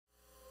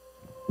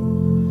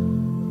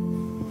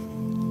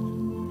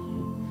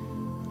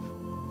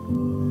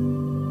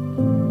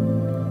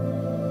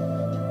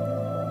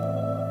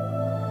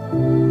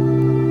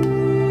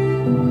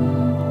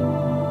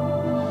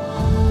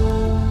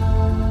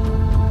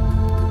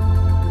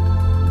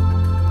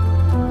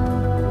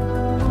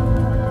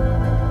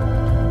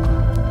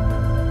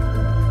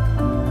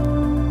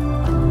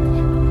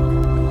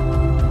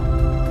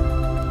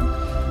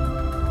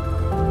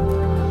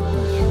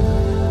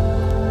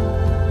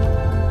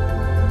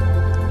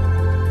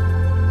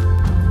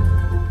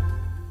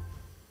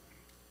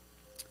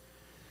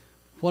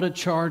What a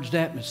charged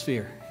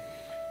atmosphere.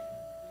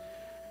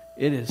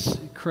 It is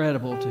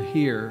incredible to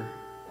hear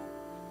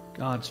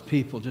God's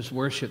people just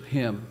worship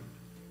Him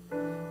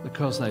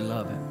because they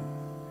love Him.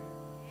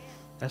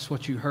 That's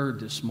what you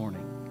heard this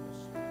morning.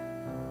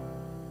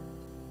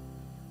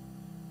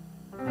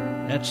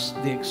 That's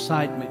the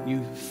excitement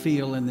you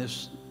feel in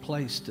this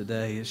place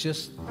today. It's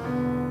just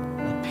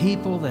the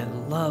people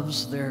that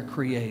loves their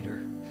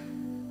Creator,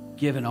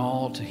 giving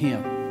all to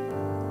Him.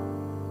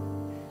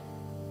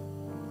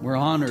 We're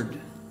honored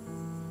that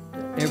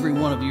every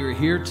one of you are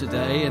here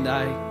today, and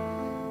I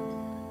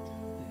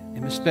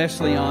am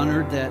especially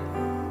honored that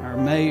our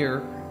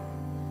mayor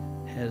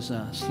has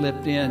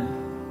slipped in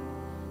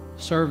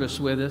service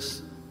with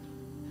us.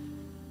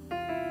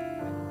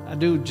 I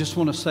do just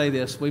want to say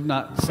this. We've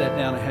not sat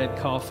down and had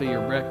coffee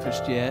or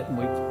breakfast yet, and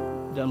we've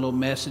done a little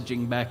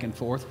messaging back and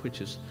forth,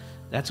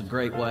 that's a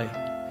great way.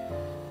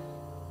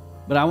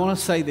 But I want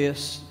to say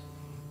this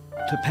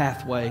to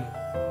Pathway.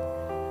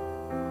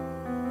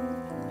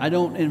 I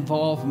don't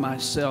involve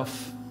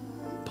myself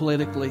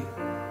politically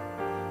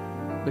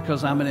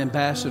because I'm an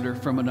ambassador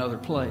from another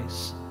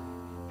place,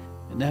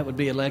 and that would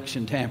be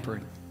election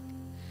tampering.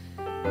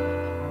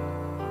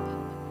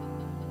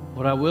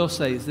 What I will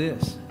say is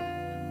this.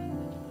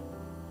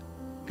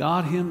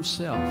 God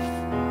Himself,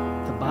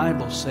 the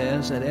Bible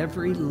says, at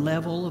every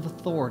level of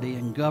authority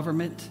in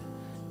government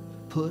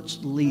puts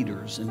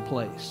leaders in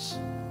place.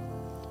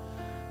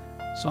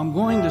 So I'm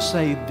going to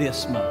say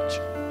this much.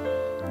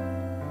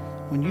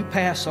 When you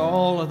pass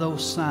all of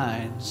those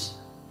signs,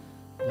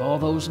 all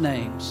those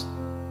names,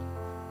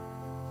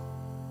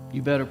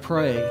 you better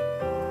pray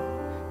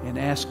and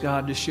ask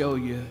God to show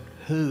you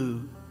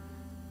who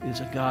is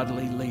a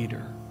godly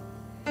leader,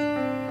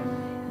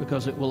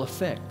 because it will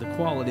affect the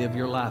quality of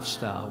your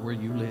lifestyle where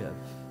you live.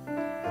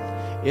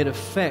 It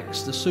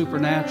affects the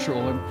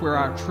supernatural and where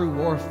our true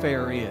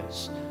warfare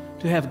is,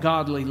 to have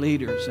godly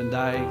leaders. And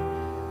I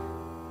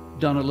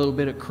done a little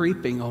bit of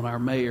creeping on our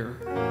mayor,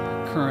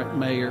 our current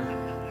mayor.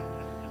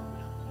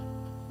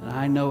 And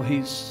I know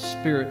he's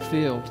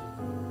Spirit-filled.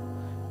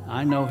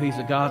 I know he's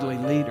a godly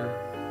leader.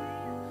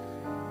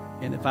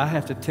 And if I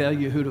have to tell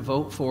you who to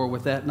vote for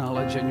with that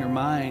knowledge in your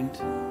mind,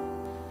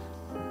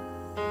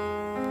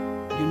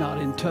 you're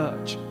not in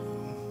touch.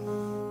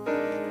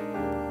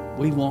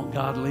 We want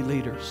godly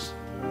leaders.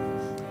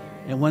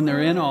 And when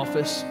they're in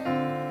office,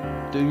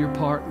 do your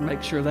part and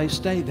make sure they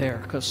stay there,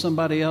 because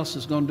somebody else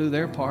is going to do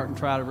their part and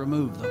try to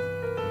remove them.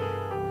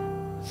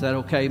 Is that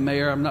okay,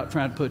 Mayor? I'm not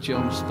trying to put you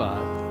on the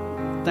spot.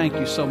 Thank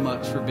you so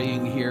much for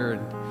being here.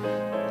 And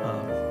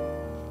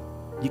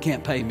you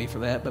can't pay me for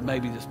that, but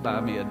maybe just buy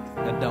me a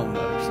donut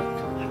or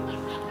something.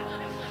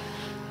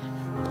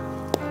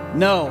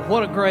 No,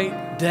 what a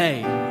great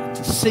day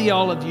to see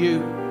all of you,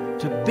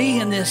 to be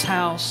in this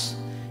house.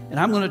 And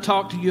I'm going to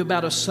talk to you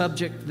about a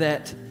subject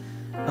that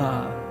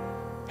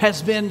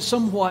has been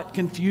somewhat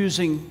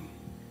confusing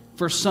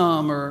for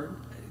some, or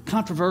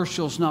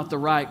controversial is not the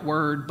right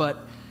word, but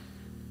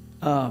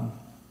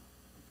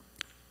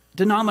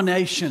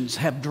denominations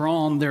have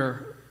drawn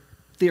their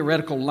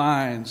theoretical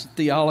lines,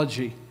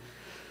 theology,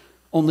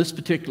 on this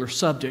particular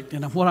subject.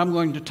 And what I'm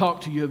going to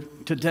talk to you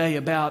today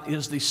about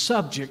is the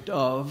subject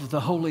of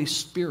the Holy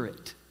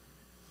Spirit.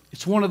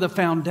 It's one of the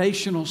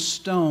foundational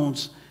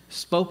stones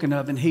spoken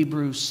of in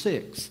Hebrews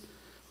 6,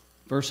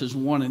 verses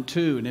 1 and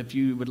 2. And if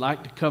you would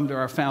like to come to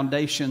our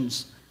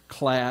foundations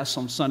class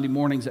on Sunday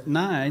mornings at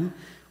 9,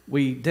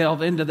 we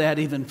delve into that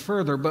even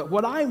further. But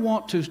what I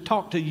want to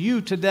talk to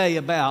you today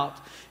about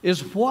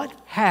is what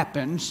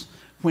happens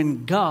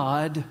when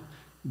God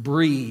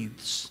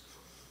breathes.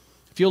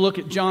 If you'll look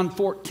at John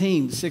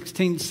 14,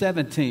 16,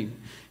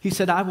 17, He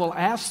said, I will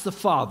ask the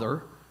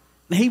Father,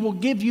 and He will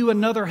give you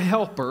another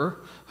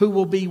helper who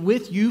will be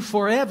with you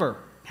forever.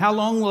 How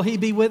long will He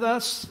be with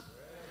us?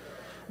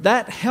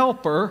 That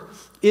helper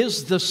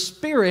is the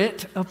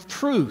Spirit of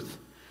truth.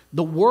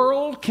 The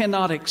world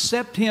cannot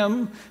accept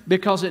Him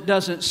because it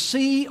doesn't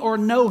see or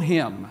know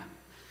Him.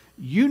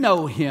 You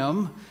know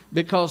Him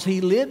because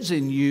He lives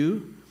in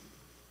you,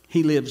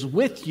 He lives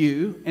with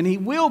you, and He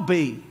will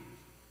be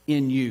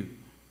in you.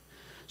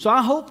 So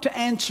I hope to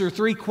answer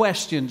 3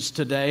 questions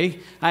today.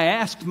 I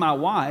asked my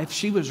wife.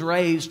 She was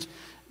raised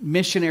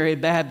missionary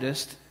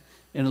Baptist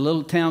in a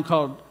little town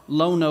called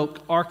Lone Oak,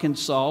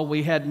 Arkansas.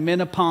 We had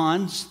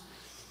Menopons,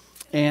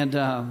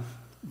 and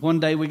one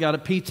day we got a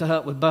Pizza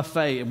Hut with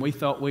buffet, and we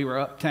thought we were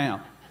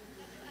uptown.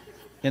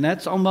 And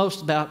that's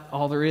almost about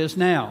all there is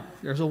now.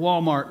 There's a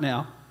Walmart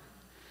now.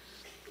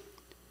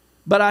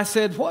 But I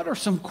said, what are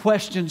some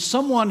questions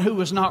someone who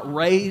was not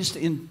raised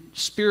in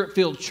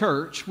Spirit-filled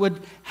church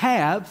would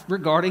have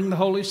regarding the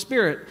Holy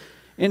Spirit?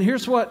 And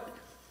here's what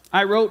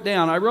I wrote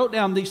down. I wrote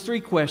down these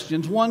 3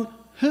 questions. 1,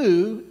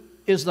 who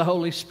is the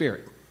Holy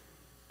Spirit?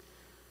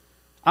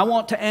 I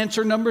want to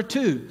answer number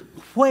 2,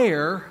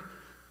 where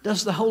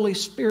does the Holy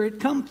Spirit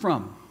come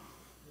from?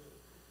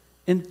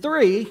 And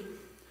 3,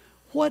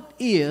 what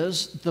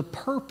is the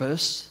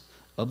purpose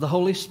of the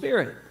Holy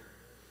Spirit?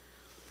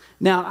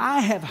 Now, I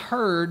have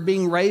heard,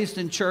 being raised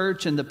in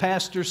church and the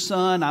pastor's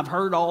son, I've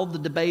heard all the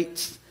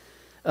debates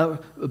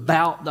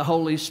about the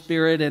Holy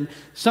Spirit. And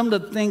some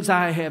of the things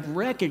I have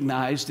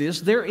recognized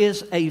is there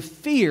is a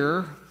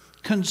fear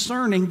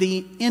concerning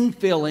the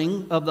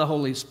infilling of the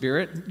Holy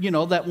Spirit. You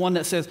know, that one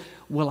that says,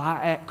 will I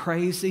act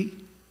crazy?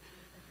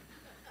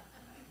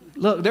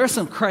 Look, there's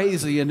some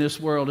crazy in this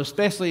world,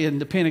 especially in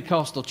the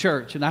Pentecostal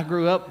church. And I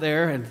grew up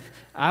there, and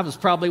I was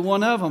probably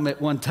one of them at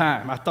one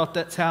time. I thought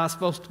that's how I was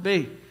supposed to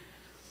be.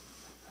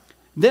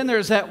 Then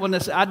there's that one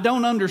that says, I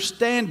don't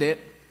understand it,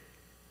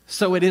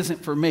 so it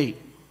isn't for me.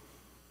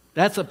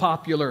 That's a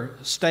popular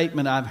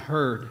statement I've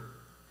heard.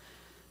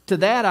 To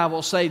that I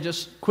will say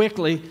just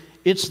quickly,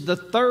 it's the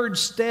third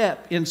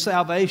step in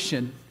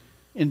salvation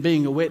in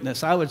being a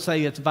witness. I would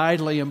say it's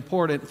vitally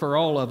important for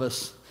all of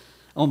us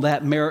on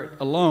that merit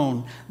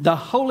alone. The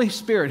Holy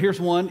Spirit, here's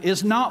one,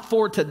 is not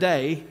for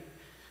today.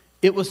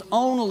 It was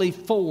only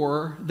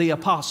for the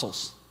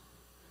apostles.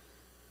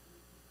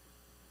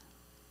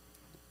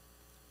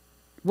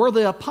 Were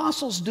the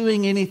apostles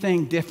doing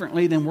anything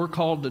differently than we're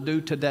called to do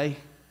today?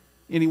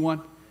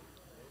 Anyone?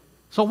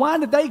 So why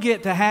did they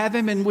get to have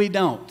him and we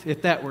don't,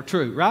 if that were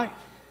true, right?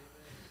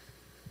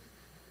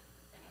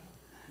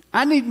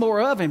 I need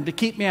more of him to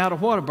keep me out of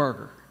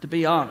Whataburger, to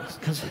be honest.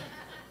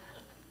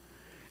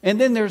 And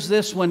then there's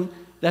this one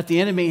that the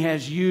enemy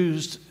has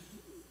used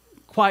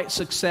quite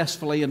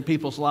successfully in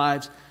people's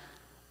lives.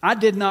 I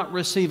did not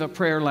receive a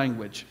prayer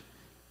language.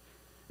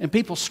 And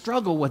people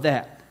struggle with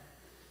that.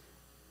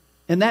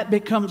 And that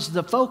becomes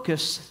the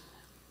focus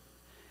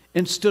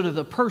instead of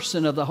the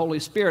person of the Holy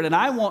Spirit. And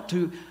I want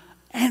to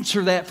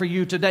answer that for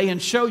you today and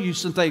show you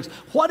some things.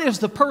 What is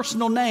the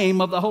personal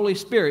name of the Holy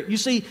Spirit? You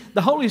see,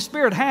 the Holy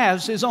Spirit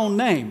has his own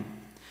name.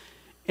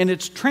 And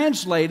it's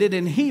translated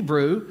in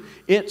Hebrew,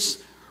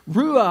 it's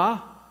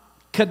Ruach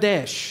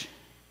Kadesh.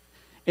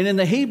 And in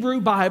the Hebrew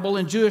Bible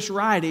and Jewish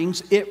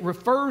writings, it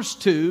refers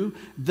to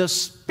the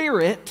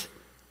Spirit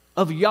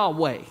of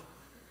Yahweh.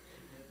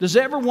 Does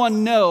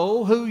everyone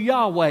know who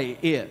Yahweh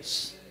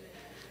is?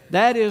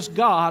 That is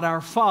God,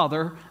 our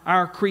Father,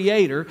 our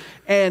Creator.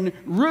 And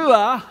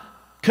Ruach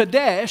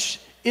Kadesh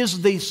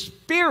is the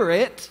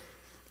Spirit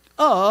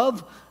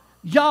of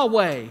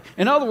Yahweh.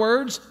 In other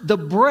words, the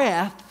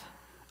breath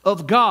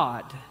of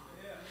God.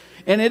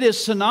 And it is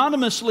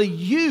synonymously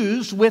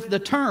used with the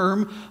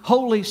term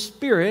Holy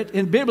Spirit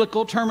in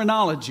biblical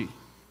terminology.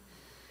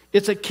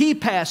 It's a key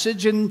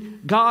passage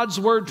in God's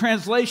Word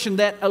translation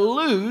that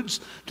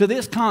alludes to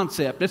this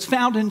concept. It's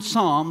found in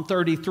Psalm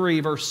 33,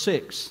 verse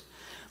 6.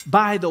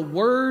 By the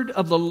word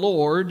of the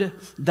Lord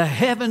the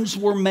heavens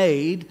were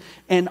made,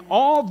 and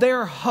all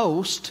their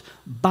host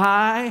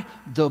by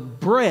the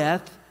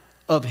breath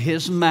of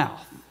his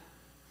mouth.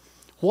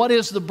 What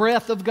is the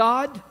breath of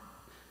God?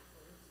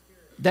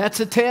 That's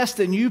a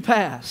test and you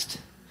passed.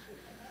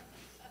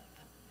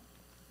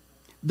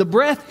 The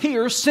breath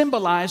here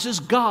symbolizes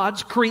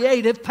God's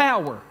creative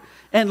power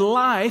and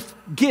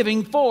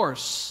life-giving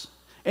force.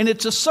 And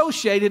it's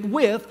associated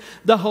with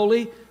the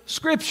Holy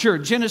Scripture.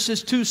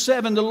 Genesis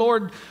 2:7, the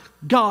Lord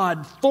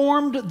God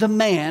formed the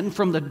man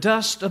from the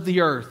dust of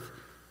the earth.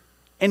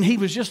 And he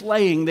was just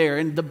laying there.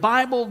 And the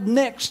Bible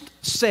next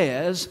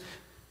says,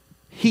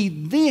 he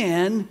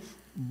then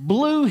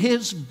blew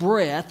his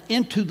breath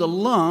into the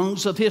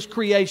lungs of his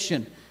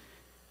creation.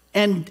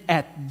 And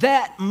at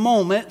that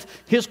moment,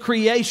 his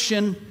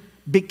creation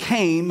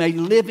became a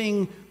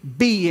living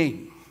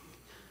being.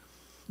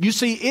 You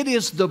see, it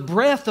is the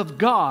breath of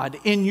God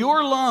in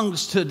your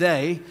lungs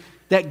today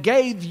that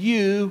gave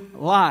you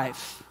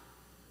life.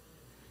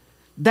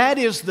 That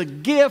is the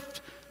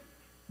gift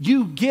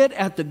you get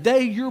at the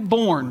day you're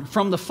born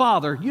from the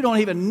Father. You don't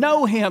even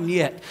know him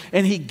yet.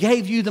 And he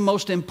gave you the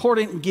most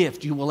important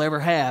gift you will ever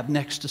have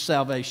next to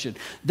salvation.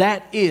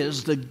 That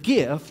is the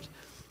gift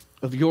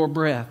of your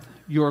breath,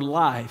 your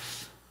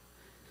life.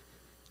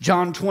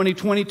 John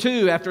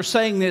 20:22, after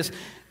saying this,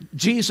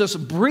 Jesus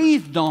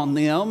breathed on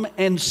them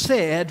and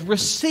said,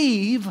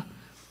 receive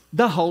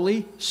the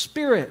Holy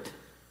Spirit.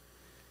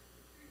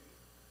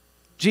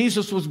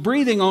 Jesus was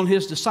breathing on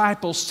his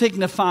disciples,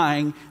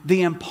 signifying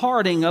the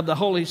imparting of the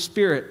Holy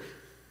Spirit.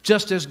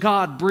 Just as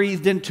God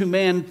breathed into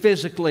man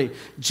physically,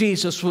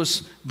 Jesus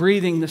was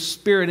breathing the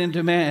Spirit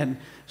into man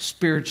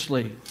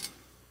spiritually.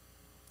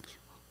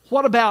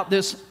 What about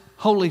this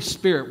Holy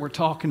Spirit we're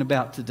talking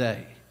about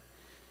today?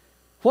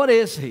 What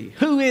is he?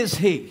 Who is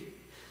he?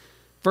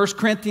 1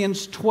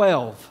 Corinthians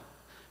 12,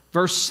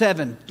 verse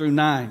 7 through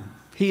 9.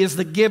 He is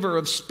the giver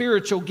of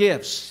spiritual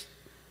gifts.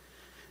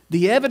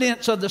 The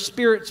evidence of the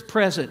Spirit's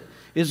presence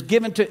is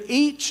given to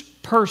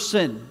each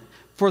person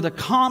for the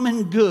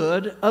common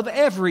good of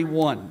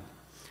everyone.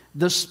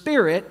 The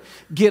Spirit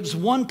gives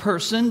one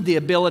person the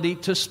ability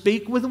to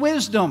speak with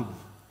wisdom.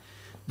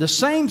 The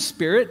same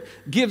Spirit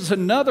gives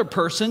another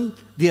person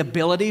the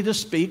ability to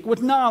speak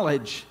with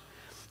knowledge.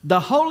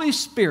 The Holy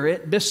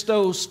Spirit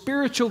bestows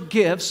spiritual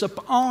gifts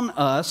upon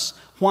us.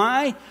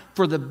 Why?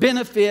 For the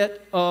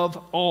benefit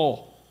of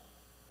all.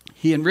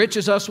 He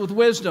enriches us with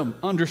wisdom,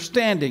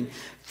 understanding,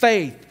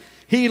 faith,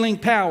 healing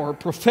power,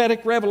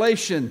 prophetic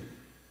revelation,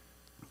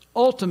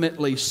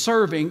 ultimately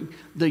serving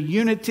the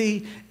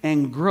unity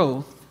and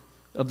growth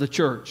of the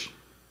church.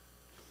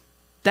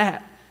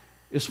 That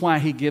is why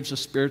he gives us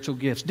spiritual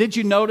gifts. Did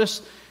you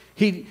notice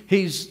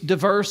he's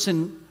diverse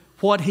in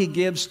what he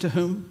gives to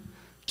whom?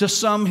 To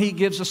some he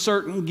gives a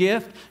certain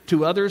gift.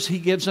 To others he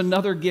gives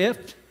another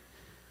gift.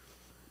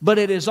 But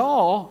it is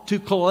all to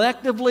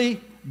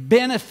collectively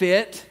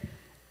benefit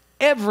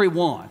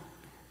everyone.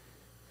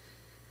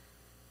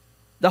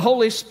 The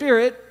Holy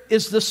Spirit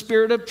is the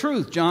Spirit of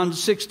truth. John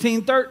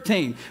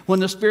 16:13.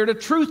 When the Spirit of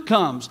truth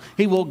comes,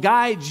 he will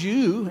guide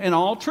you in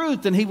all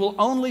truth, and he will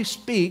only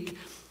speak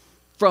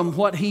from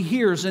what he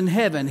hears in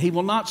heaven. He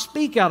will not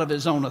speak out of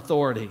his own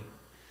authority.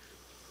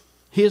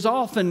 He is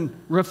often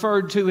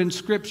referred to in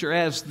Scripture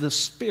as the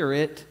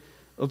Spirit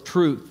of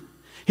truth.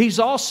 He's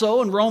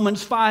also, in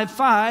Romans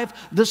 5:5,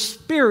 the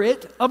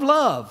Spirit of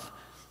love.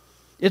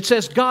 It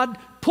says God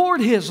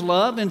poured his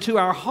love into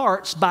our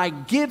hearts by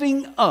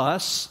giving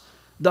us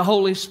the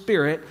Holy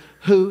Spirit,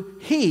 who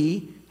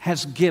he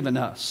has given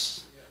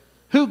us.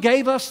 Who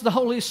gave us the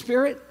Holy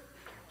Spirit?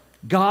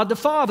 God the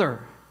Father.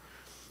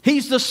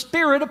 He's the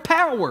Spirit of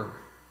power.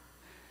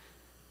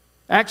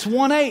 Acts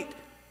 1:8.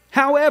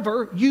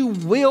 However, you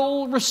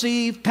will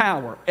receive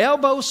power.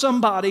 Elbow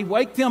somebody,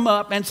 wake them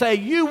up, and say,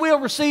 you will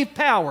receive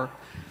power.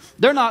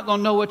 They're not going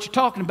to know what you're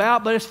talking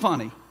about, but it's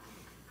funny.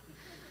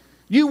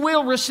 You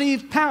will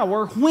receive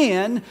power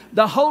when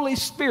the Holy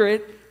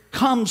Spirit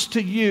comes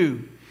to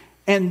you.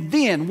 And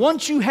then,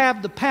 once you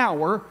have the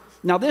power,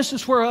 now this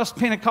is where us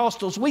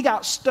Pentecostals, we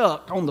got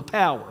stuck on the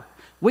power.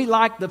 We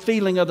like the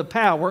feeling of the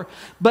power,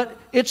 but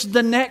it's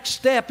the next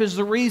step is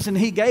the reason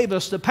he gave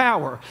us the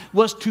power,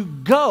 was to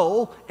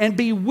go and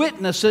be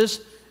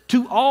witnesses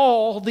to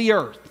all the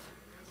earth.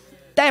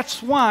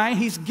 That's why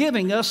he's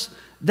giving us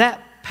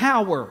that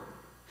power.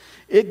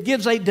 It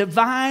gives a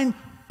divine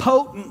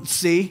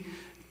potency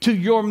to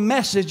your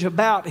message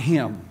about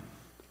him.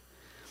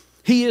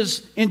 He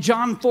is, in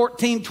John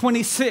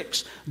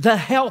 14:26, the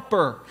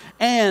helper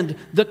and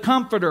the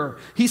comforter.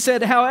 He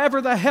said, however,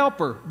 the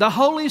helper, the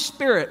Holy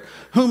Spirit,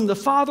 whom the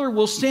Father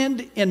will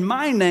send in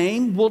my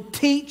name, will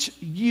teach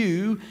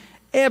you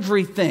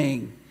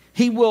everything.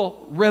 He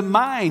will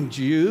remind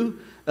you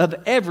of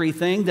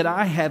everything that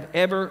I have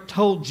ever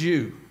told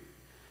you.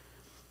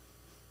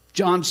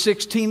 John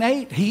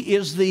 16:8, he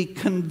is the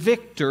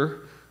convictor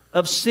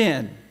of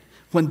sin.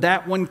 When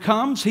that one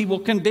comes, he will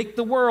convict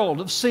the world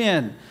of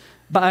sin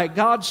by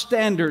God's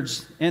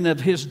standards and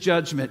of his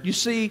judgment. You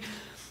see,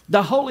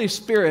 the Holy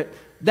Spirit,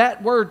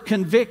 that word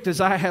convict,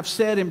 as I have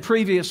said in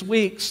previous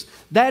weeks,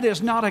 that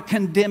is not a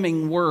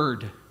condemning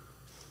word.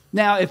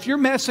 Now, if you're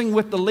messing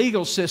with the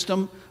legal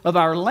system of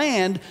our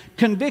land,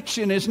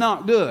 conviction is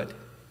not good.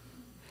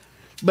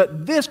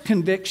 But this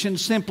conviction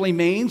simply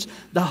means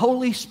the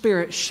Holy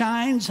Spirit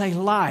shines a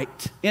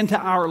light into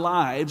our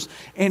lives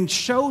and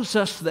shows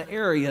us the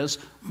areas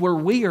where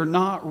we are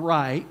not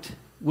right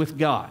with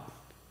God.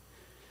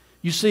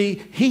 You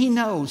see, he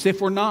knows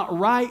if we're not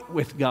right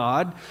with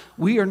God,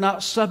 we are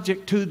not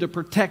subject to the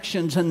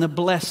protections and the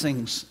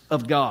blessings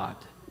of God.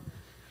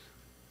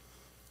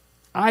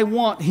 I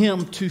want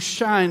him to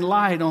shine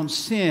light on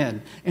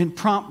sin and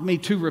prompt me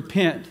to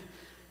repent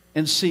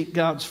and seek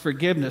God's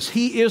forgiveness.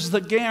 He is the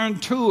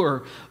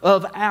guarantor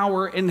of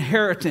our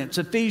inheritance.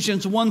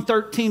 Ephesians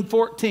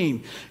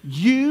 1:13-14.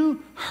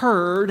 You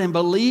heard and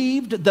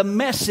believed the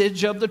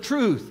message of the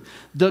truth,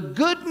 the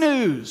good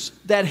news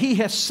that he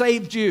has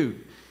saved you.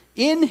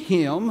 In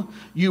him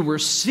you were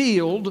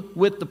sealed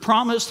with the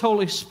promised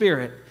Holy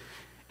Spirit.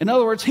 In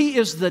other words, he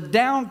is the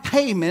down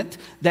payment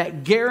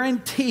that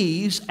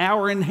guarantees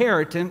our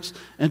inheritance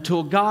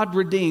until God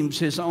redeems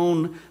his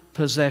own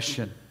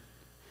possession.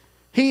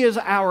 He is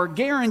our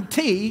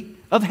guarantee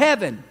of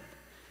heaven.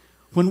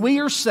 When we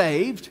are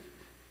saved,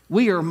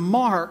 we are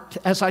marked,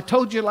 as I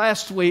told you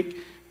last week,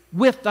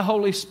 with the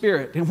Holy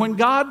Spirit. And when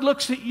God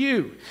looks at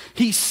you,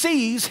 he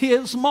sees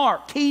his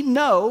mark. He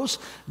knows,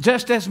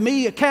 just as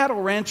me, a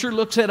cattle rancher,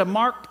 looks at a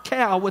marked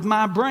cow with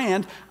my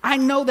brand, I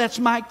know that's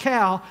my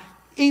cow,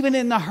 even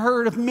in the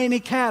herd of many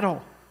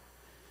cattle.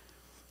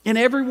 And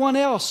everyone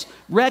else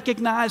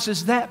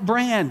recognizes that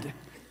brand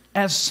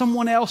as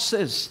someone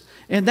else's.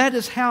 And that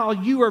is how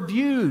you are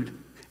viewed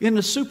in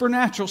the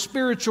supernatural,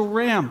 spiritual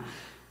realm.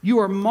 You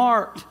are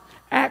marked.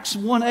 Acts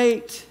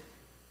 1:8.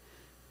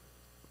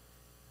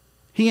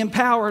 He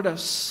empowered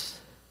us.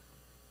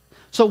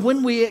 So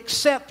when we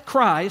accept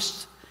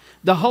Christ,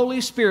 the Holy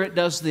Spirit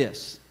does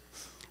this.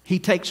 He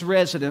takes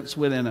residence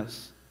within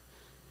us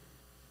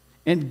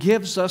and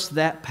gives us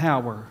that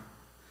power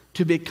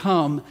to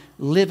become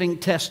living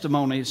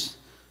testimonies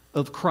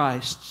of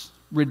Christ's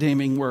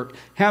redeeming work.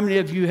 How many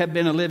of you have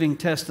been a living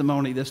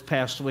testimony this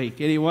past week?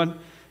 Anyone?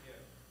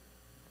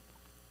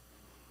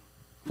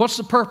 What's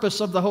the purpose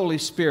of the Holy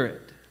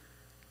Spirit?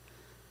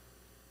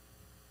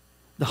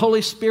 The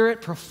Holy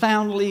Spirit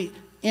profoundly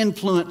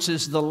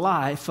influences the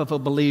life of a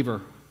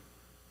believer.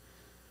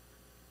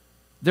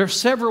 There are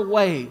several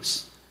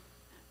ways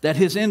that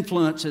his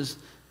influence is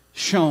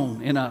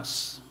shown in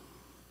us.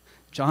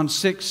 John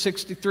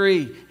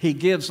 6:63, he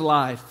gives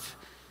life.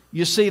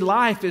 You see,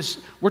 life is,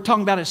 we're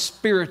talking about a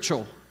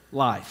spiritual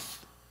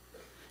life.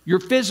 Your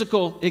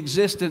physical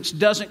existence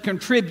doesn't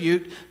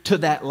contribute to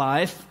that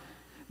life.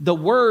 The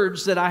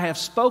words that I have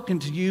spoken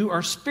to you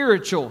are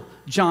spiritual,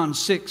 John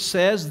 6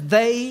 says.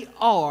 They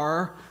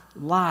are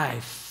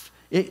life.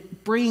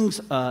 It brings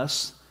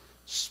us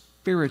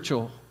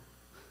spiritual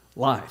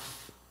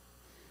life.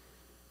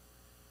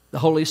 The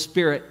Holy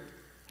Spirit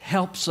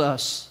helps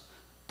us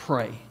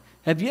pray.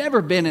 Have you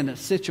ever been in a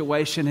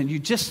situation and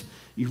you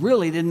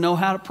really didn't know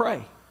how to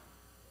pray?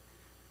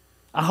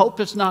 I hope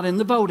it's not in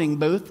the voting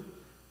booth.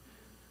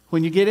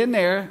 When you get in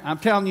there, I'm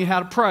telling you how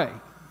to pray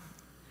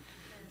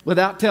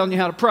without telling you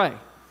how to pray,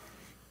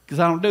 because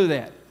I don't do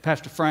that,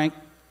 Pastor Frank.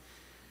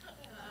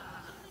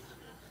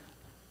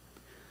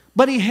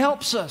 But He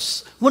helps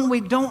us when we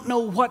don't know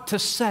what to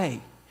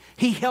say.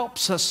 He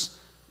helps us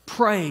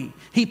pray.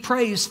 He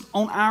prays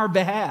on our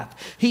behalf.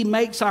 He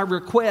makes our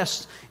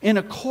requests in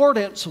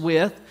accordance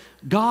with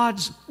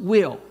God's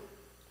will.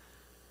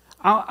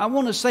 I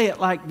want to say it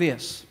like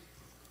this.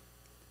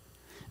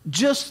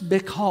 Just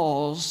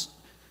because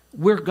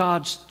we're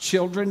God's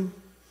children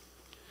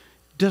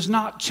does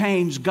not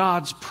change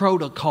God's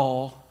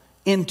protocol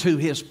into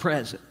His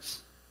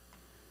presence.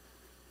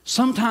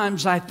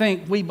 Sometimes I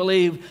think we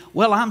believe,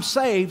 well, I'm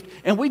saved,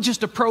 and we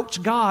just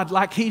approach God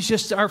like He's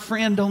just our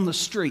friend on the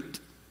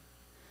street.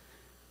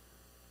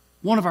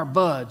 One of our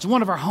buds,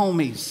 one of our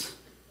homies.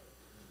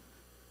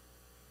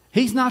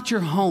 He's not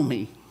your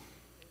homie.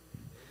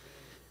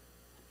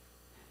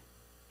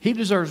 He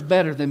deserves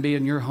better than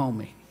being your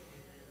homie.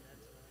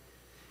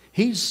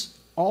 He's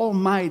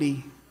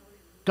Almighty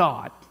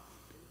God.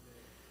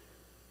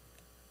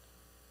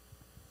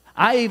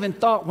 I even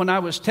thought when I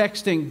was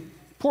texting,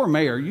 poor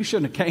Mayor, you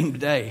shouldn't have came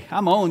today.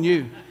 I'm on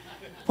you.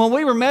 When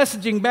we were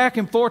messaging back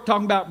and forth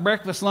talking about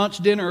breakfast, lunch,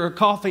 dinner, or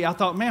coffee, I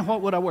thought, man,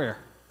 what would I wear?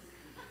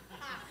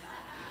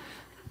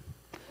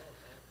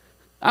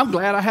 I'm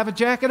glad I have a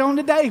jacket on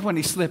today when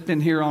he slipped in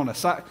here on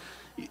us.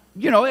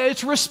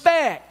 It's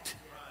respect.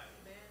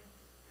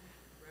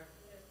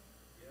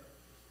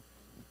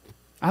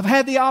 I've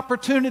had the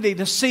opportunity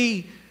to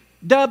see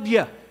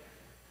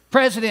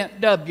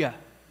President W.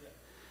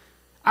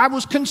 I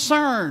was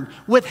concerned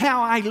with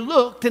how I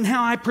looked and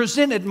how I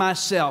presented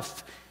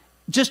myself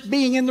just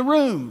being in the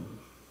room.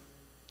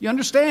 You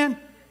understand?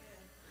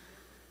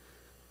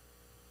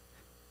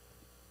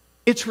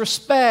 It's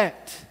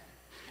respect.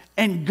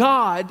 And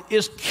God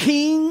is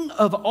King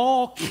of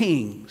all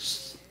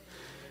kings.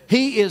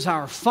 He is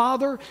our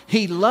Father.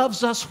 He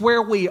loves us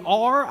where we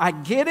are. I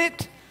get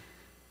it.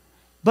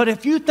 But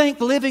if you think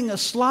living a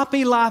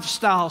sloppy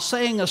lifestyle,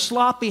 saying a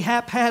sloppy,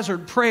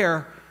 haphazard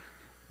prayer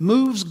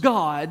moves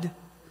God,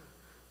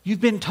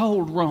 you've been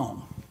told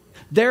wrong.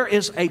 There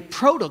is a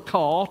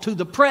protocol to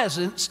the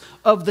presence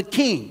of the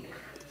King.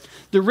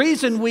 The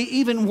reason we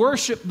even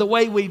worship the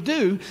way we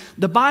do,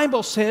 the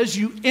Bible says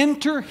you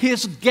enter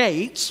His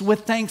gates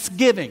with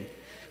thanksgiving.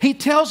 He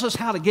tells us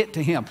how to get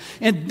to Him.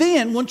 And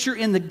then once you're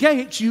in the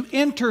gates, you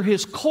enter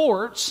His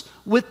courts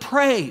with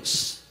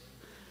praise.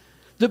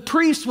 The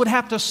priest would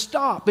have to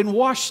stop and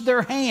wash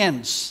their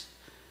hands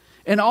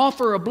and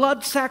offer a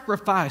blood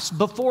sacrifice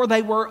before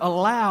they were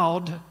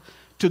allowed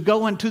to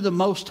go into the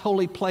most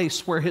holy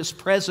place where His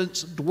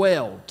presence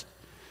dwelled.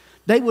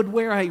 They would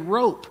wear a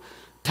rope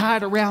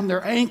tied around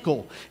their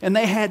ankle, and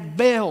they had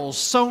bells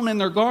sewn in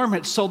their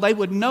garments so they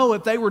would know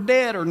if they were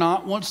dead or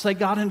not once they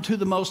got into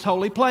the most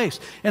holy place.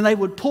 And they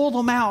would pull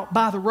them out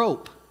by the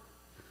rope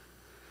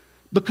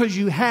because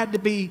you had to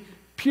be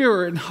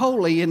pure and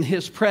holy in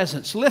His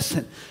presence.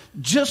 Listen,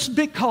 just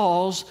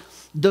because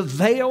the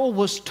veil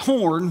was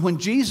torn when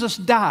Jesus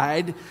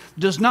died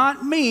does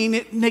not mean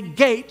it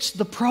negates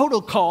the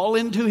protocol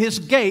into His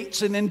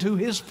gates and into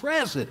His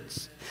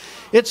presence.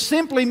 It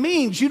simply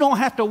means you don't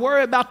have to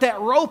worry about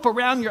that rope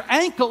around your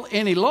ankle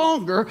any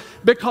longer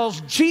because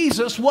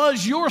Jesus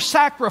was your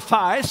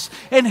sacrifice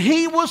and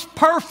He was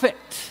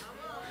perfect.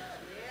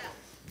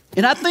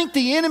 And I think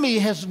the enemy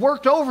has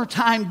worked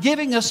overtime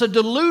giving us a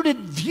diluted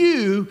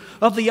view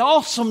of the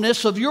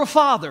awesomeness of your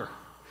Father.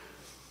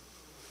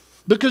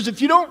 Because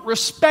if you don't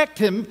respect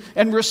Him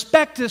and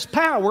respect His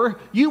power,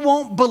 you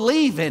won't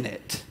believe in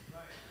it.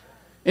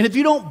 And if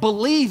you don't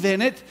believe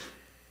in it,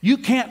 you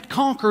can't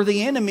conquer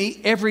the enemy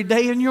every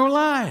day in your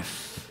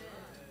life.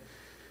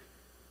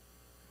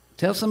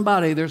 Tell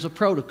somebody there's a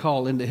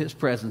protocol into His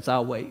presence.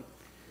 I'll wait.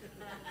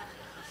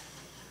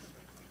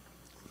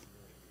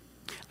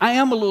 I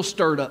am a little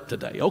stirred up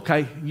today.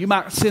 Okay, you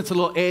might sense a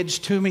little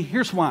edge to me.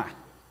 Here's why.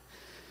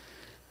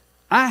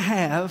 I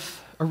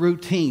have a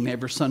routine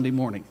every Sunday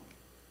morning.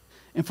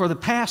 And for the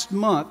past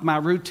month, my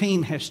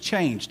routine has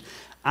changed.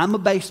 I'm a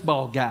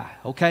baseball guy,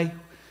 okay?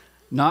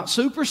 Not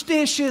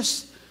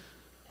superstitious,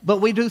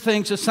 but we do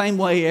things the same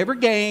way every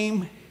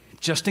game,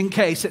 just in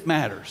case it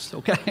matters,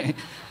 okay?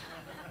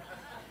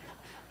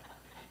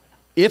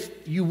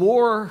 If you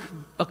wore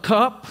a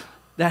cup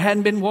that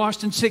hadn't been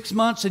washed in 6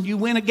 months and you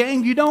win a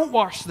game, you don't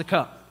wash the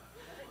cup.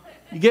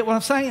 You get what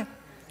I'm saying?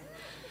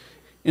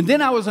 And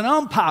then I was an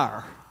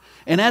umpire.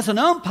 And as an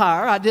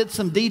umpire, I did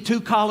some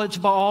D2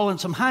 college ball and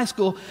some high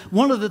school.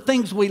 One of the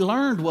things we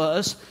learned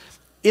was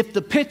if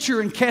the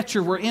pitcher and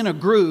catcher were in a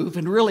groove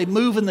and really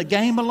moving the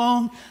game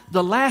along,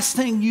 the last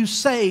thing you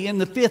say in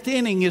the 5th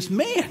inning is,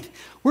 man,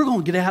 we're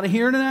going to get out of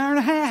here in an hour and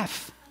a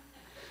half.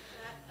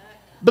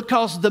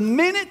 Because the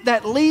minute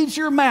that leaves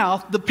your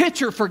mouth, the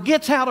pitcher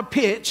forgets how to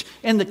pitch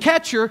and the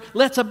catcher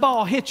lets a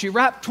ball hit you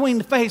right between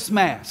the face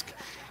mask.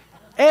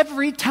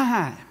 Every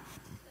time.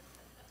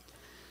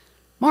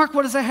 Mark,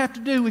 what does that have to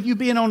do with you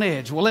being on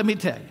edge? Well, let me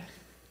tell you.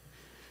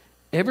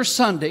 Every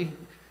Sunday,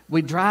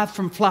 we drive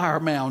from Flower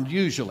Mound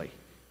usually.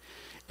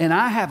 And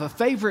I have a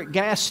favorite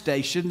gas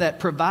station that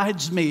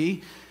provides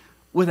me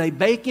with a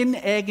bacon,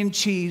 egg, and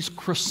cheese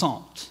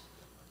croissant.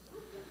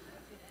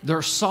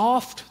 They're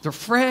soft, they're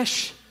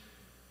fresh.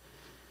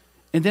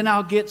 And then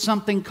I'll get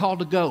something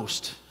called a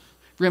ghost,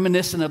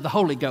 reminiscent of the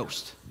Holy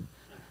Ghost.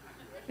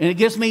 And it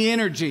gives me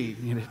energy.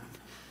 And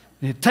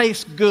it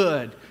tastes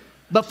good.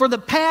 But for the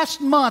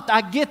past month,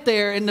 I get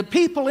there, and the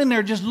people in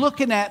there just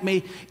looking at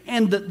me,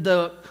 and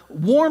the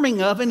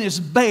warming oven is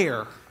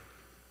bare.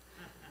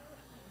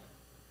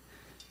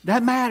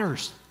 That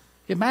matters.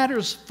 It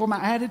matters for my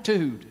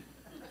attitude.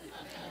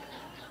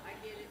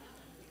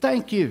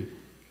 Thank you.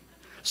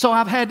 So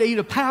I've had to eat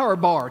a power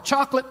bar,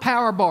 chocolate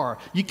power bar.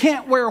 You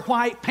can't wear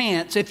white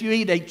pants if you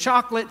eat a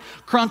chocolate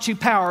crunchy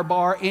power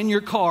bar in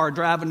your car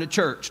driving to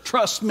church.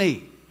 Trust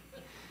me.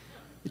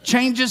 It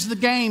changes the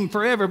game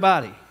for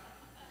everybody.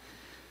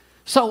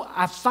 So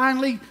I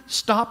finally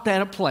stopped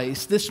at a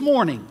place this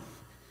morning,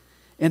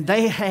 and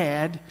they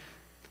had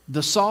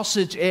the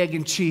sausage, egg,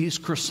 and cheese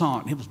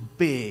croissant. It was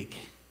big.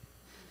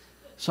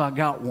 So I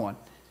got one.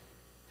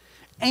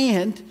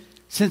 And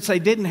since they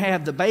didn't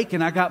have the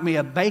bacon, I got me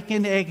a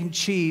bacon, egg, and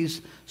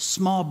cheese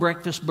small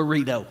breakfast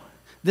burrito.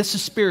 This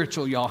is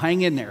spiritual, y'all.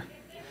 Hang in there.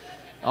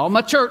 All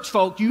my church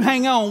folk, you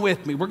hang on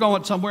with me. We're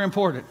going somewhere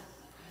important.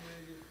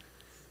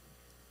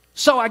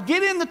 So I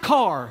get in the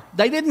car.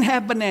 They didn't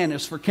have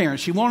bananas for Karen.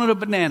 She wanted a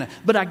banana.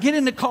 But I get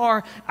in the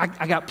car.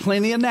 I got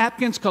plenty of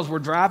napkins because we're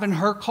driving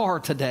her car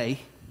today.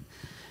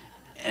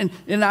 And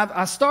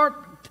I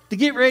start to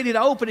get ready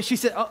to open it. She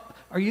said, "Oh,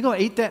 are you going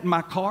to eat that in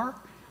my car?"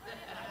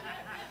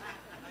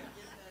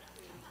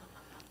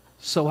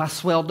 So I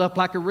swelled up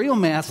like a real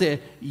man. I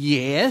said,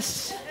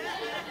 "Yes."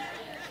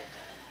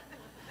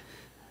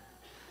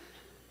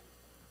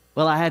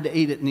 Well, I had to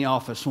eat it in the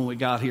office when we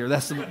got here.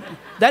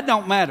 That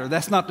don't matter.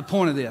 That's not the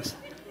point of this.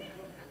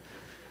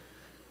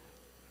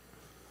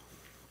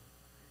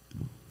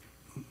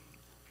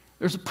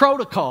 There's a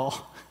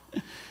protocol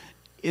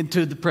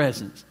into the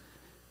presence.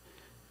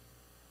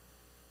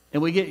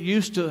 And we get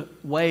used to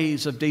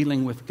ways of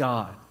dealing with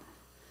God.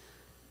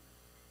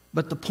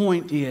 But the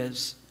point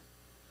is,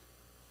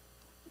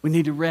 we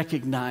need to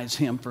recognize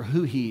Him for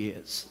who He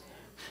is.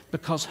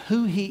 Because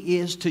who He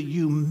is to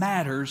you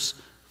matters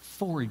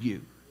for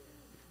you.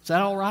 Is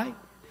that all right?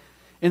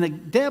 And the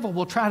devil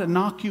will try to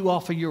knock you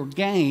off of your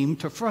game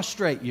to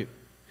frustrate you.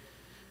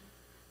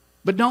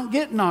 But don't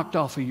get knocked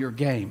off of your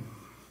game.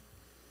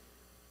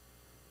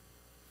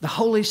 The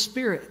Holy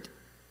Spirit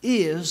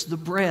is the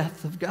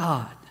breath of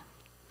God.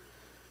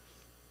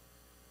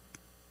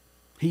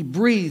 He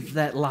breathed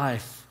that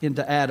life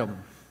into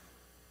Adam.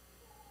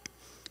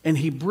 And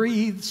He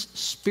breathes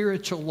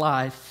spiritual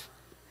life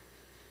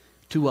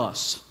to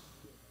us.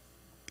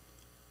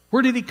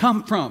 Where did He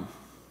come from?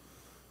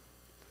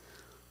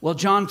 Well,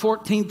 John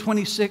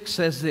 14:26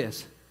 says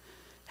this.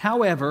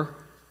 However,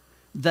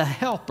 the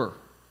Helper,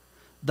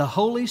 the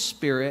Holy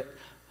Spirit,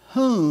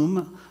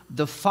 whom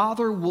the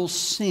Father will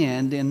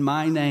send in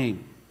my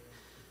name.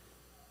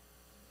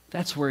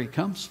 That's where He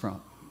comes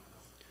from.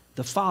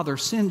 The Father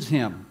sends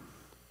Him.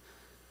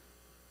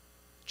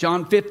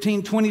 John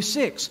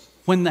 15:26.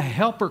 When the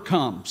Helper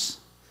comes,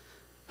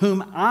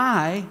 whom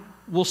I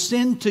will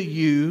send to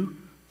you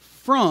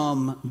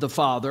from the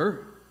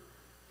Father,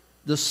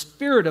 the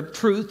Spirit of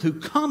truth who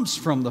comes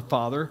from the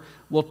Father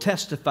will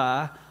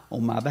testify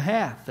on my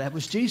behalf. That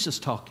was Jesus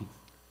talking.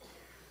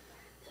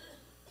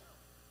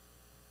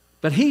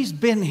 But He's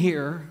been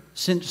here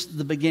since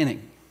the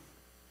beginning.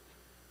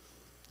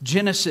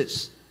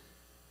 Genesis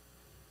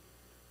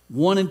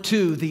 1 and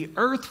 2, the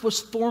earth was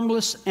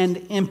formless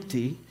and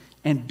empty,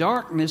 and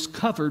darkness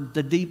covered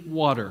the deep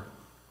water.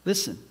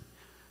 Listen,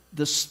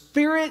 the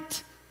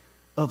Spirit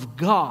of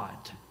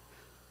God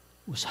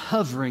was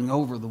hovering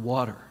over the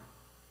water.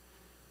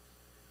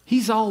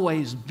 He's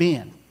always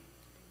been.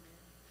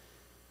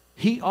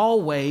 He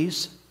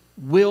always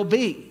will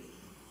be.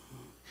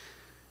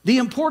 The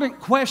important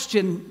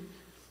question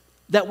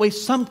that we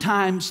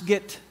sometimes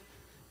get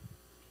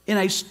in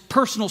a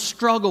personal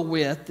struggle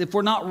with, if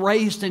we're not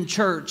raised in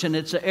church and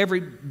it's an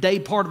everyday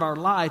part of our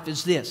life,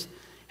 is this.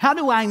 How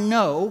do I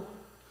know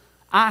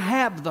I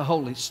have the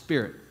Holy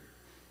Spirit?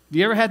 Have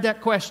you ever had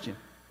that question?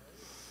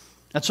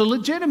 That's a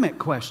legitimate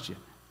question.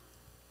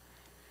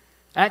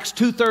 Acts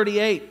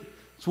 2:38.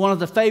 It's one of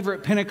the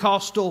favorite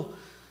Pentecostal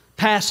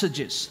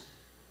passages.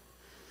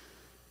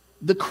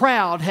 The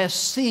crowd has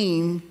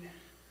seen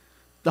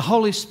the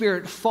Holy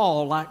Spirit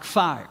fall like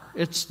fire.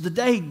 It's the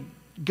day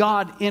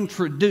God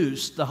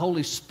introduced the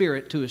Holy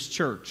Spirit to His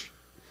church.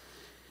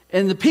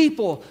 And the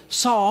people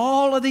saw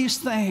all of these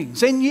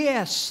things. And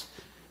yes,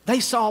 they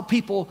saw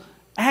people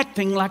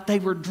acting like they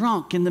were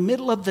drunk in the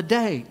middle of the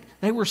day.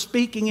 They were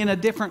speaking in a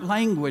different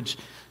language.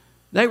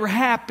 They were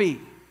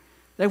happy.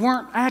 They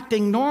weren't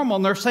acting normal.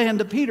 And they're saying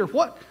to Peter,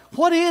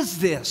 what is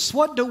this?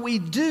 What do we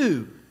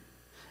do?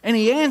 And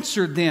he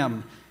answered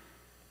them.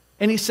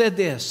 And he said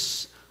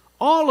this,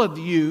 all of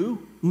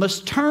you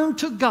must turn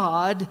to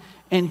God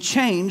and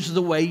change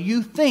the way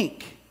you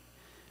think.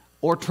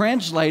 Or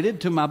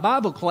translated to my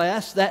Bible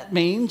class, that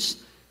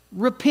means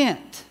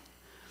repent.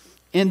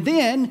 And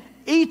then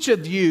each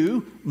of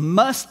you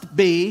must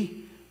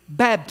be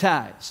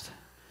baptized.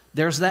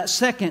 There's that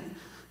second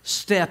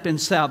step in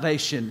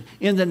salvation.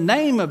 In the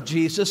name of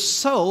Jesus,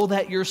 so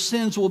that your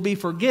sins will be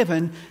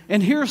forgiven.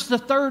 And here's the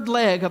third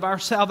leg of our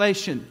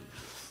salvation.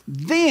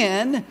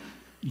 Then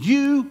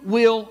you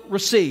will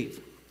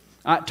receive.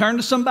 All right, turn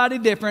to somebody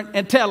different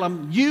and tell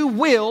them, you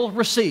will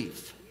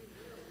receive.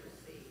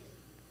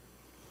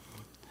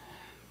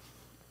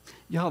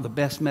 Y'all the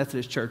best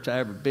Methodist church I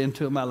ever been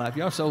to in my life.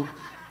 Y'all so...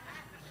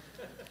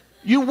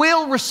 You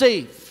will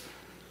receive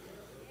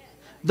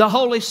the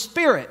Holy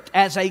Spirit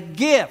as a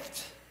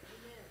gift.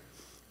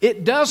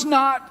 It does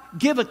not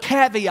give a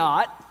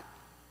caveat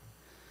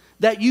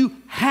that you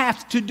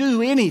have to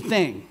do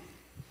anything.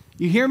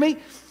 You hear me?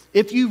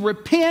 If you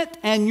repent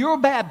and you're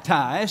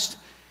baptized,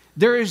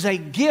 there is a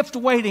gift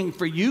waiting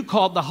for you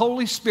called the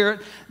Holy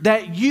Spirit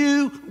that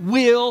you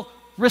will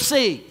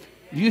receive.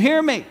 You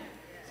hear me?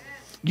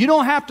 You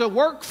don't have to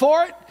work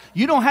for it.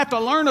 You don't have to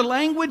learn a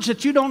language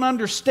that you don't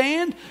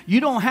understand.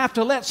 You don't have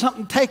to let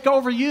something take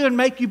over you and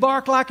make you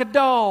bark like a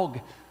dog.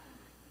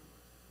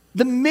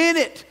 The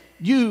minute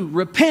you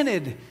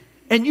repented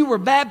and you were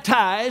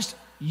baptized,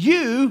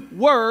 you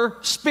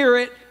were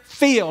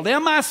Spirit-filled.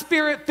 Am I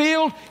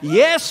Spirit-filled?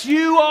 Yes,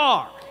 you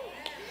are.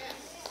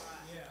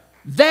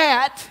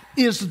 That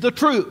is the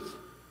truth.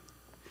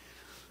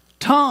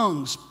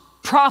 Tongues,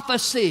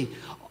 prophecy,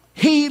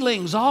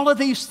 healings, all of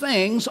these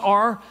things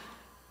are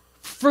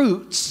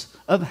fruits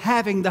of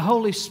having the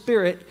Holy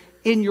Spirit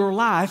in your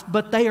life,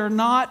 but they are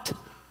not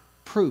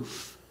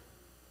proof.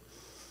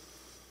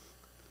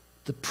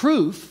 The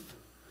proof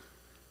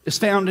is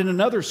found in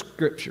another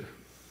scripture,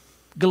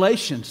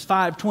 Galatians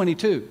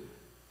 5:22.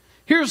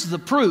 Here's the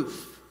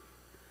proof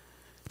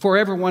for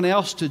everyone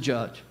else to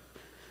judge.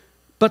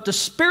 But the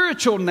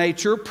spiritual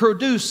nature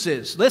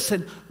produces,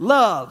 listen,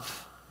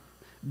 love,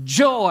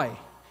 joy,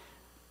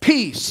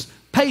 peace,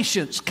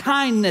 patience,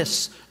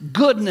 kindness,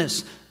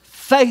 goodness,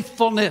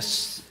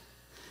 faithfulness,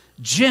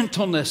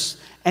 gentleness,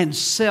 and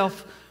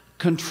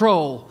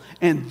self-control.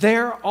 And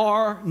there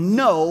are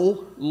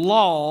no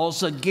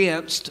laws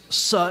against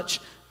such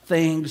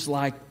things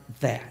like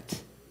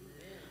that.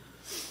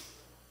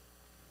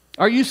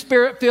 Are you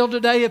Spirit-filled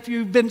today if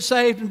you've been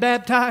saved and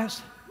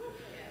baptized?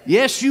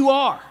 Yes, you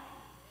are.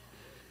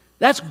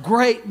 That's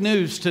great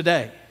news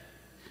today.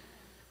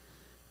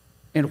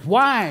 And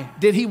why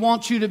did he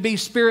want you to be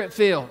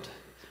Spirit-filled?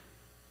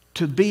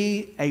 To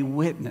be a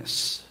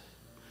witness.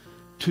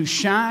 To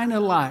shine a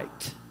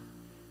light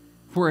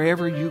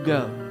wherever you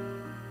go.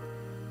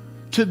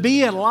 To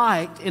be a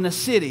light in a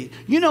city.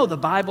 You know the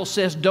Bible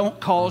says don't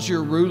cause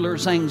your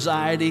rulers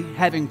anxiety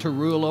having to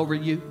rule over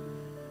you.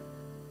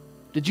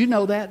 Did you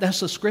know that?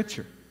 That's a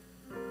scripture.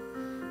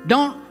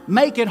 Don't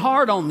make it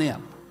hard on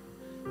them.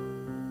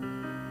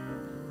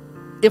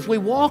 If we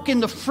walk in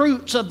the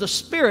fruits of the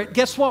Spirit,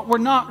 guess what we're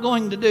not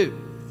going to do?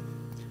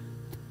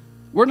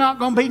 We're not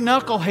going to be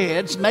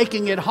knuckleheads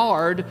making it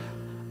hard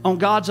on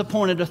God's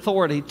appointed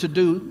authority to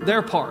do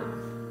their part.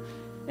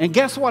 And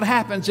guess what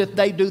happens if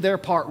they do their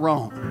part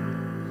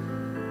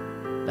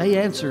wrong? They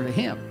answer to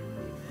Him.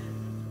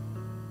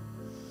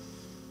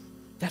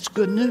 That's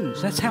good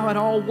news. That's how it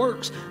all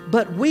works.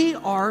 But we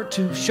are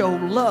to show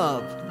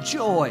love,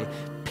 joy,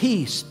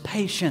 peace,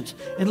 patience.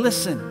 And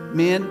listen,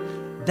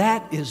 men,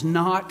 that is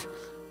not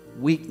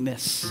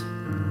weakness.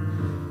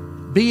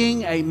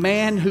 Being a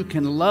man who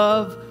can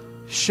love,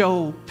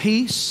 show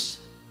peace,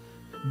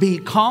 be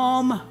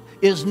calm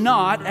is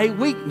not a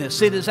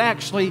weakness. It is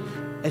actually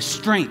a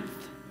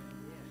strength.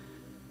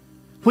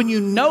 When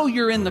you know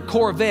you're in the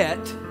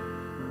Corvette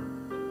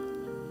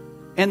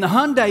and the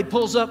Hyundai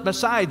pulls up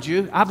beside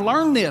you, I've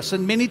learned this,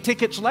 and many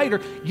tickets later,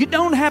 you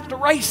don't have to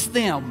race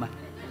them.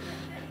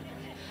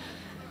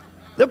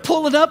 They're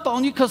pulling up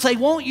on you because they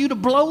want you to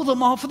blow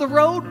them off of the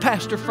road,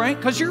 Pastor Frank,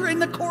 because you're in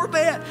the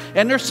Corvette.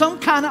 And there's some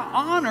kind of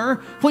honor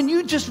when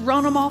you just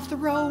run them off the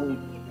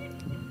road.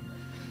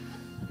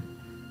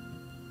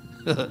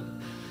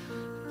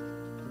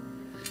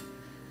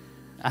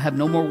 I have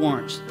no more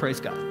warrants, praise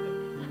God.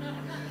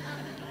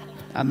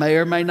 I may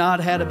or may not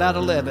have had about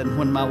 11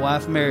 when my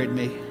wife married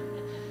me.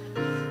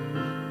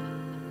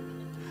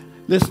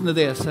 Listen to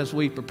this as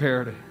we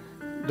prepare to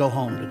go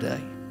home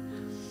today.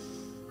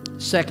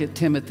 2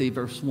 Timothy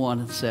verse 1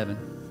 and 7.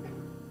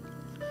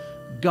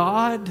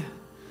 God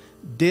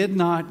did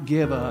not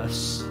give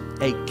us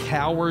a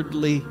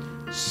cowardly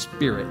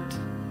spirit.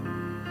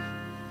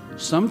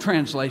 Some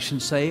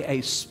translations say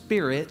a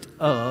spirit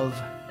of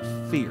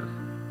fear.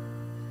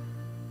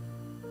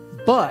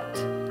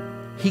 But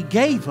He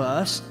gave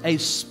us a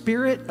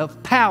spirit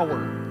of power,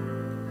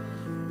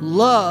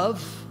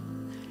 love,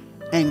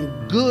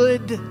 and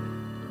good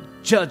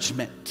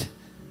judgment.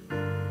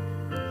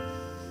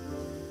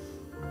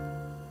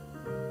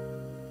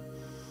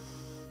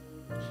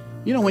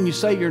 You know, when you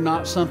say you're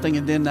not something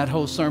and then that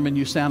whole sermon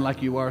you sound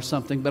like you are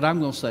something, but I'm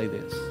going to say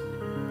this.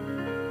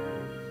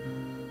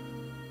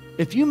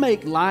 If you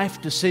make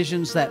life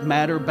decisions that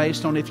matter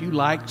based on if you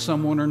like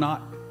someone or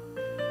not,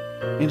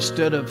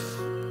 instead of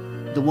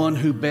the one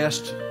who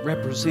best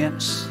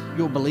represents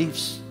your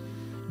beliefs,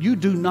 you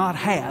do not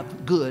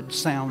have good,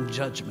 sound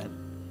judgment.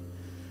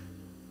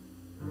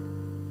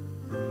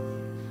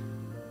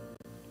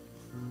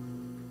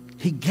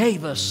 He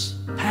gave us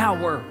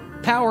power.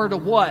 Power to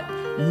what?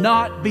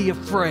 Not be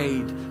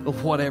afraid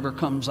of whatever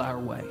comes our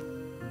way.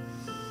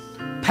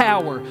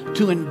 Power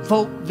to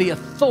invoke the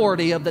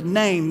authority of the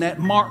name that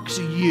marks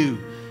you.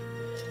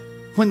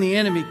 When the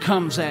enemy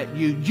comes at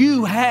you,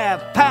 you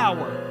have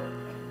power.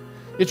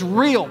 It's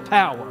real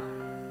power.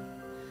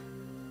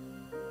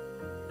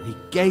 He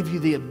gave you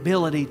the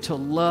ability to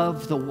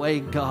love the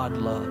way God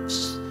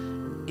loves,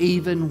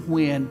 even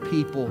when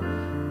people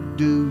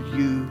do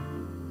you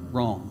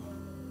wrong.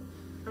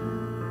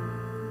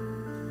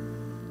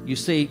 You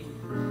see,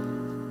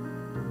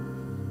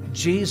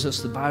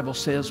 Jesus, the Bible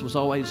says, was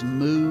always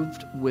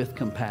moved with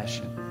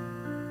compassion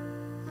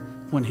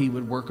when He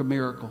would work a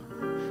miracle.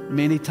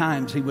 Many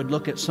times He would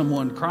look at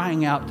someone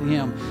crying out to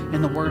Him,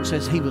 and the Word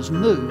says He was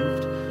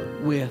moved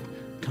with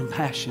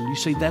compassion. You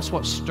see, that's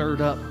what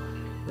stirred up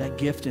that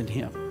gift in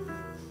Him.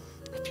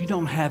 If you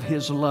don't have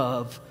His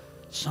love,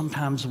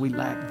 sometimes we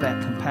lack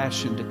that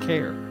compassion to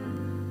care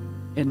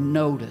and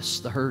notice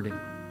the hurting.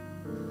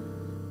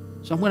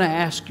 So I'm going to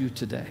ask you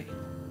today,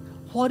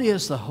 what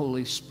is the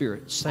Holy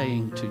Spirit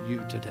saying to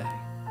you today?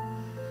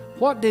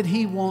 What did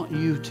He want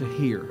you to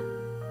hear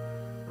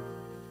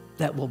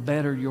that will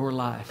better your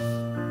life,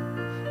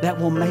 that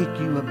will make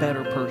you a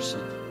better person?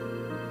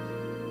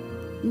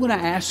 I'm going to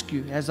ask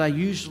you, as I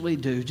usually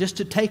do, just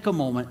to take a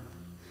moment,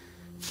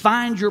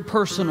 find your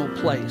personal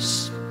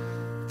place.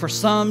 For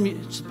some,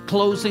 it's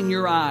closing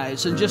your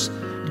eyes, and just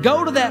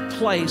go to that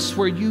place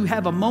where you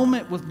have a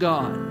moment with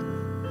God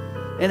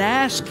and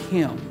ask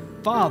Him,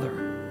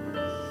 Father,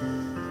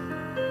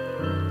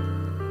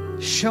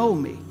 show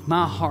me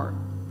my heart.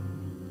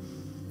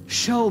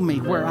 Show me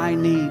where I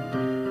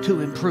need to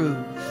improve.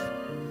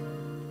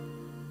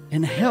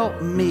 And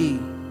help me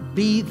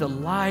be the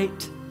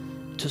light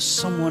to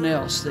someone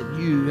else that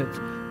you have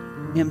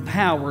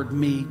empowered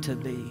me to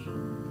be.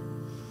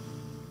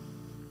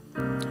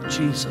 In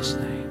Jesus'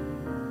 name.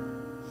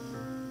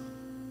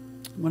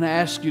 I'm going to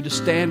ask you to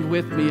stand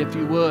with me if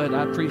you would.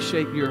 I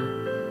appreciate your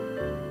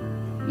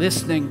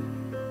listening.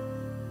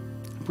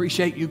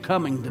 Appreciate you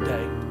coming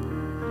today.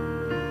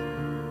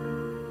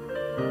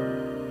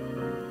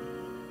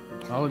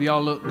 All of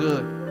y'all look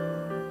good.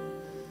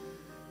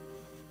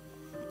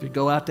 If you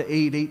go out to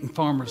eat in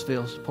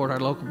Farmersville, support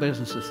our local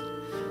businesses.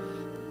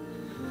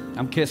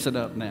 I'm kissing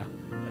up now.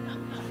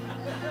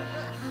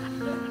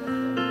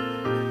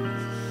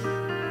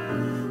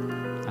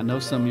 I know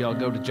some of y'all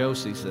go to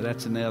Josie's, so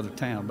that's in the other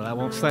town, but I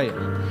won't say it.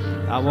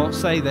 I won't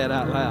say that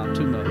out loud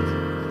too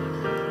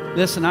much.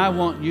 Listen, I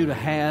want you to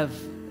have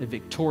a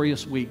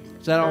victorious week.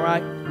 Is that all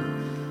right?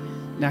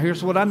 Now,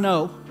 here's what I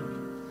know.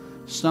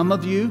 Some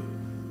of you,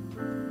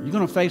 you're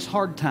going to face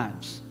hard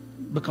times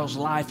because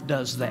life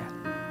does that.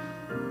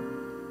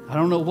 I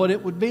don't know what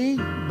it would be,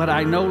 but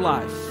I know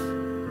life.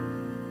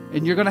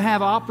 And you're going to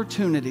have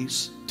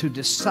opportunities to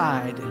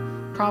decide,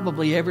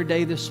 probably every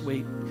day this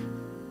week,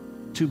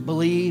 to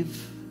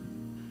believe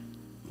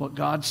what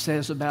God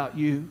says about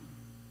you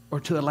or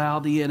to allow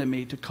the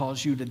enemy to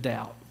cause you to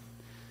doubt.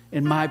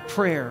 And my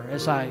prayer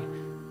as I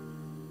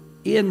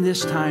end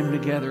this time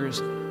together is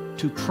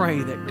to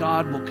pray that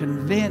God will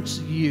convince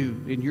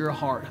you in your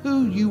heart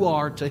who you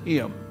are to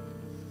Him,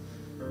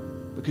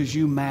 because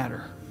you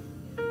matter.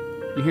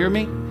 You hear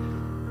me?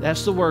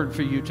 That's the word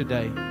for you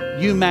today.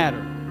 You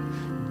matter.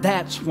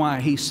 That's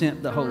why He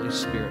sent the Holy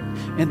Spirit.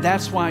 And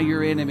that's why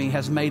your enemy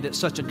has made it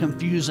such a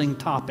confusing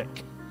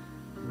topic.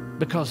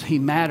 Because He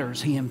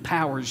matters. He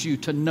empowers you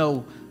to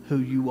know who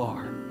you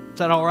are. Is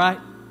that all right?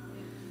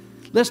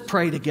 Let's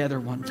pray together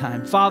one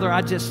time. Father,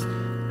 I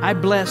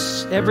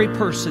bless every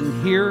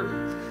person here,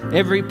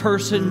 every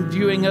person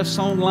viewing us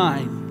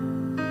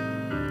online.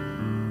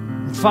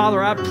 And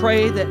Father, I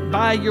pray that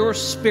by your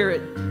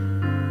Spirit,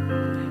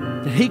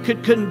 that He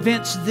could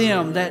convince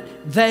them that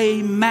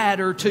they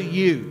matter to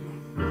you,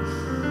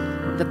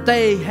 that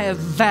they have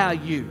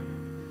value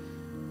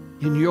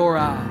in your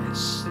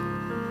eyes,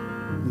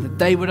 and that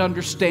they would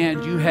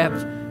understand you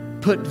have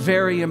put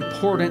very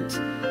important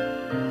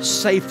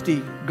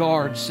safety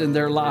guards in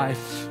their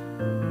life,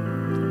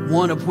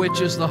 one of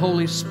which is the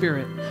Holy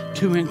Spirit,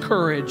 to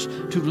encourage,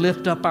 to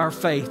lift up our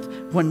faith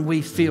when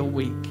we feel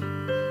weak.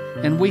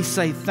 And we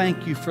say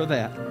thank you for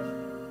that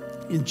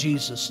in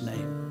Jesus'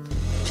 name.